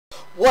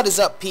What is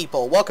up,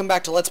 people? Welcome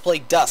back to Let's Play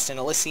Dust, an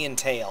Elysian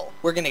Tale.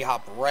 We're gonna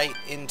hop right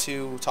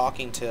into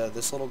talking to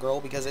this little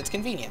girl because it's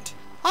convenient.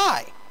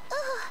 Hi!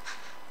 Oh,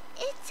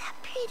 it's a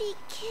pretty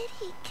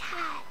kitty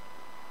cat.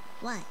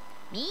 What,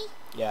 me?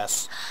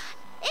 Yes.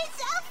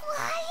 It's a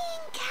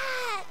flying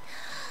cat!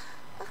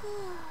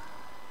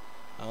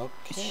 Oh.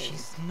 Okay.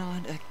 She's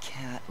not a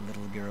cat,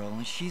 little girl.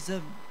 She's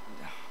a...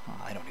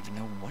 I don't even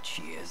know what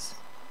she is.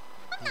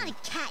 I'm not a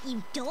cat,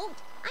 you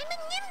dolt. I'm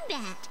a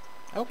Nimbat.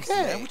 Okay. Is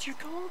that what you're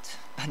called?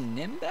 A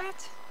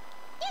Nimbat?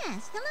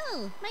 Yes,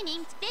 hello. My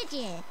name's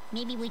Fidget.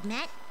 Maybe we've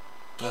met?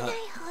 Can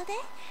I hold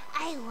it?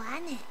 I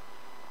want it.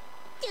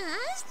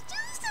 Just do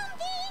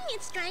something.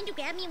 It's trying to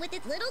grab me with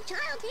its little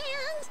child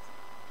hands.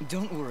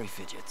 Don't worry,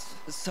 Fidget.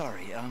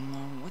 Sorry,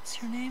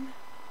 what's your name?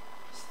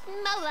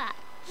 Mola.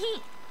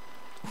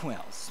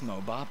 Well,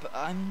 Smobop,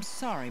 I'm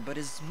sorry, but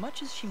as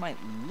much as she might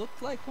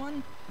look like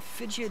one,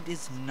 Fidget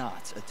is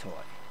not a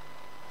toy.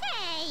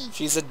 Hey!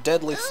 She's a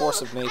deadly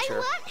force of nature. I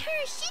want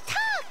her. She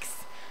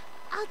talks.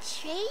 I'll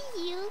trade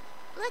you.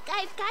 Look,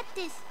 I've got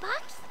this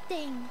box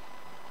thing.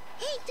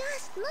 Hey,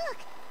 Dust, look.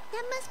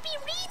 That must be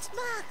Reed's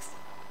box.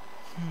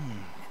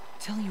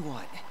 Tell you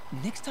what,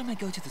 next time I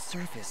go to the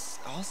surface,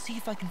 I'll see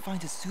if I can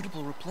find a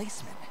suitable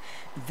replacement.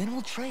 Then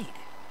we'll trade.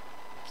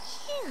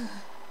 Phew.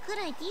 Good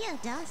idea,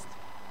 Dust.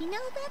 You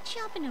know, that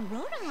shop in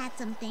Aurora had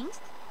some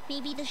things.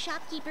 Maybe the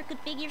shopkeeper could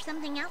figure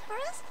something out for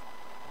us?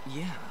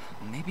 Yeah,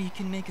 maybe you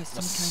can make us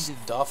some kind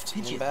of stuffed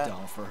Fidget Nimbat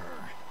doll for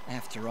her.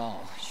 After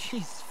all,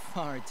 she's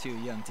far too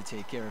young to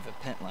take care of a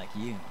pet like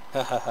you.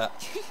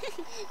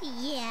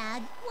 Yeah,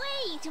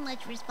 way too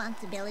much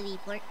responsibility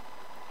for...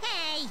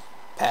 Hey!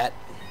 Pet.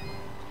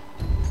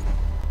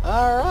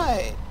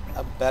 Alright.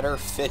 A better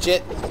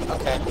Fidget.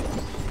 Okay.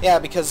 Yeah,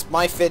 because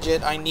my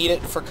Fidget, I need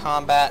it for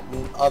combat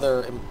and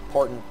other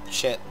important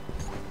shit.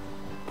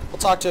 We'll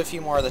talk to a few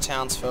more of the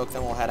townsfolk,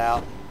 then we'll head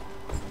out.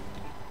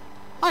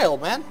 Hi,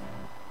 old man.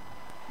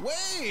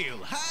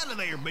 Well, howdy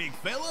there, big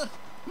fella.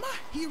 Am I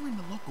hearing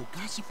the local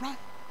gossip right?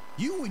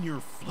 You and your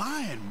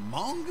flying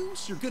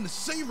mongoose are gonna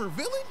save our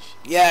village?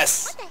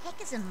 Yes. What the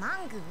heck is a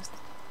mongoose?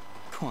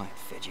 Quiet,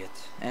 Fidget.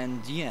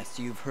 And yes,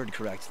 you've heard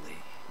correctly.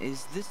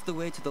 Is this the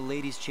way to the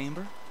ladies'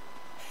 chamber?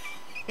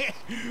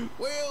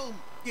 Well,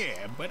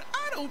 yeah, but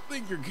I don't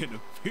think you're gonna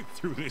fit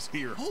through this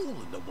here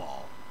hole in the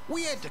wall.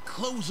 We had to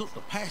close up the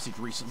passage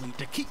recently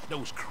to keep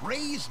those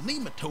crazed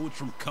nematodes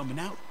from coming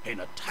out and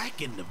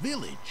attacking the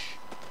village.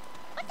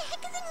 What the heck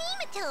is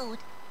a nematode?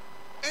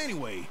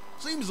 Anyway,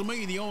 seems to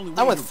me the only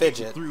I'm way with to get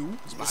you Fidget. through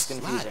is by It's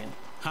sliding. confusing.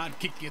 I'd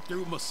kick you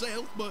through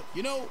myself, but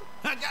you know,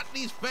 I got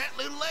these fat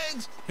little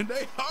legs and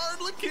they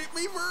hardly kick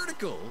me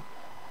vertical.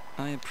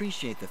 I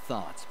appreciate the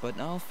thought, but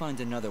I'll find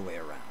another way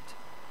around.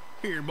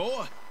 Here,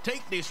 boy,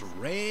 take this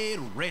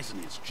red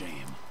resonance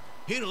jam.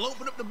 It'll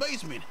open up the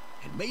basement,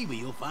 and maybe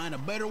you'll find a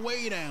better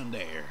way down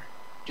there.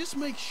 Just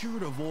make sure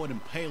to avoid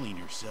impaling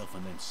yourself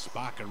and then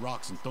spiking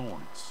rocks and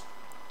thorns.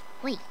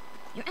 Wait,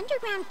 your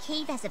underground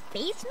cave has a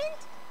basement?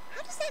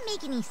 How does that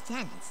make any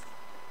sense?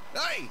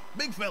 Hey,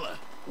 big fella,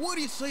 what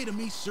do you say to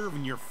me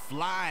serving your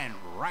flying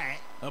rat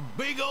a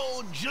big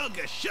old jug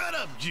of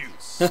shut-up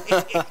juice?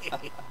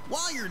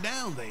 While you're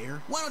down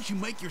there, why don't you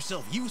make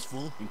yourself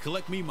useful and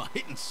collect me my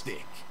hitting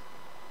stick?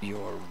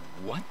 Your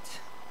what?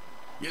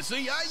 You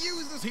see, I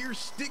use this here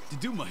stick to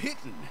do my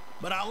hitting,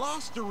 but I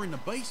lost her in the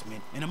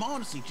basement, and I'm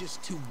honestly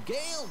just too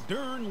gale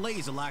darn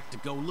lazy-like to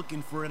go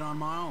looking for it on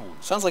my own.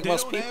 Sounds like They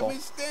most don't people. have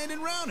me standing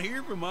around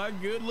here for my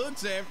good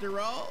looks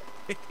after all.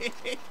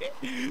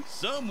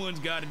 Someone's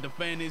got to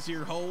defend this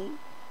here hole.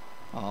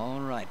 All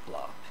right,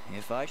 Blob.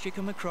 If I should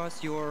come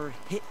across your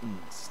hitten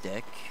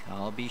stick,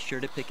 I'll be sure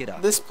to pick it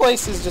up. This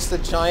place is just a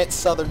giant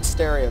southern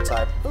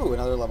stereotype. Ooh,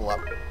 another level up.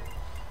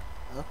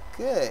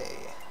 Okay.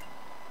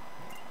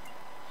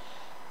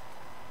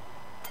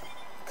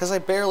 Because I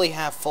barely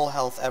have full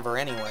health ever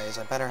anyways,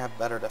 I better have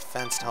better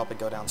defense to help it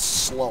go down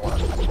slower.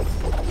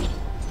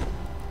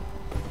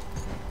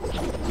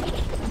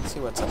 Let's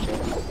see what's up here.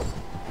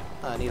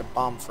 I need a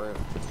bomb fruit.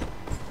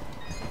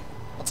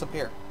 What's up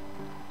here?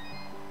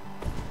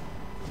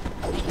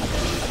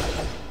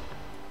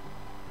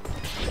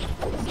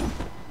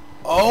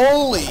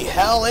 Holy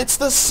hell, it's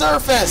the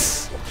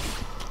surface!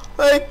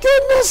 Thank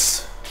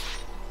goodness!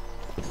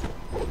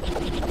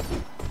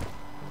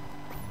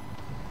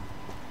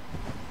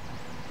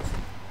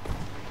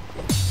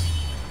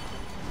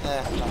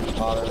 Don't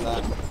bother with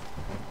that.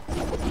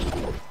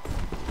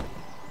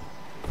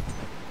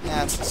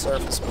 Yeah, it's the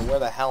surface, but where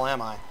the hell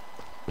am I?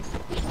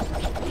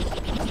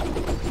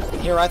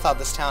 Here I thought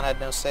this town had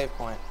no save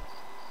point.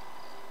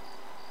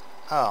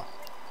 Oh.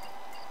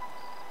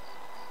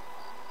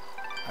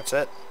 That's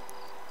it.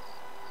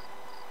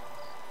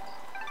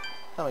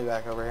 Tell me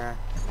back over here.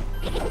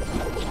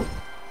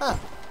 Huh.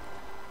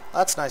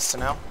 That's nice to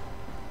know.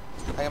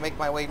 I can make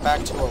my way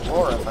back to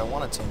Aurora if I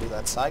wanted to and do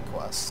that side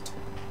quest.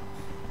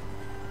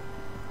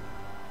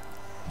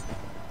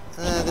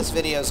 This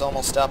video's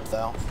almost up,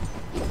 though.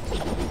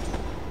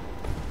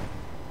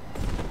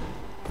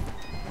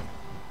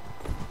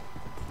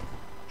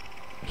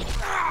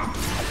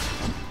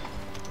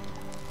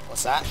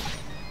 What's that?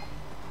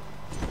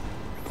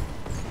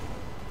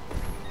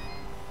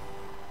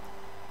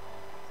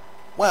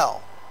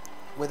 Well,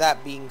 with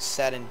that being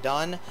said and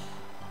done,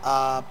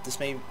 this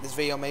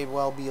video may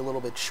well be a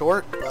little bit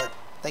short, but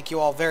thank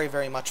you all very,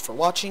 very much for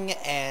watching,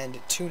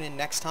 and tune in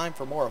next time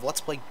for more of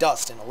Let's Play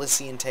Dust and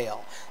Elysian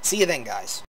Tale. See you then, guys.